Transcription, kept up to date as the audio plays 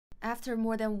After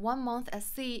more than 1 month at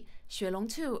sea,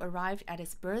 Xuelong-2 arrived at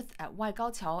its berth at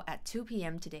Waigaoqiao at 2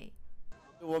 p.m. today.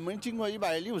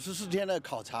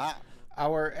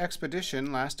 Our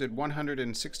expedition lasted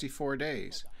 164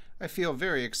 days. I feel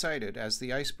very excited as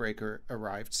the icebreaker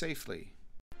arrived safely.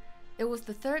 It was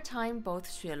the third time both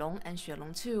Xuelong and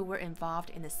Xuelong-2 were involved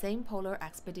in the same polar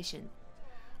expedition.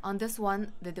 On this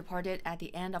one, they departed at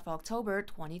the end of October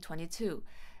 2022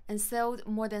 and sailed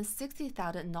more than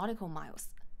 60,000 nautical miles.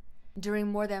 During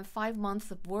more than 5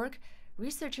 months of work,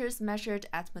 researchers measured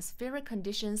atmospheric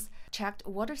conditions, checked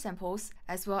water samples,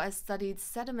 as well as studied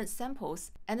sediment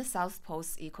samples and the South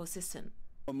Pole's ecosystem.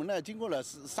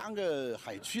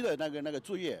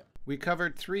 We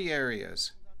covered 3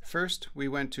 areas. First, we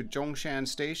went to Zhongshan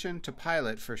Station to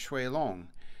pilot for Xuelong.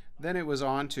 Then it was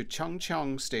on to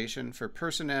Chengcheng Station for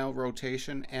personnel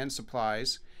rotation and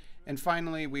supplies. And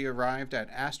finally, we arrived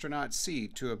at Astronaut C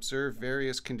to observe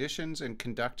various conditions and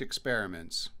conduct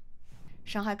experiments.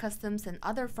 Shanghai Customs and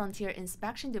other frontier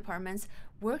inspection departments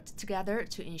worked together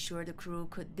to ensure the crew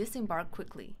could disembark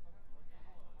quickly.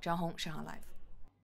 Zhang Hong, ShanghaiEye.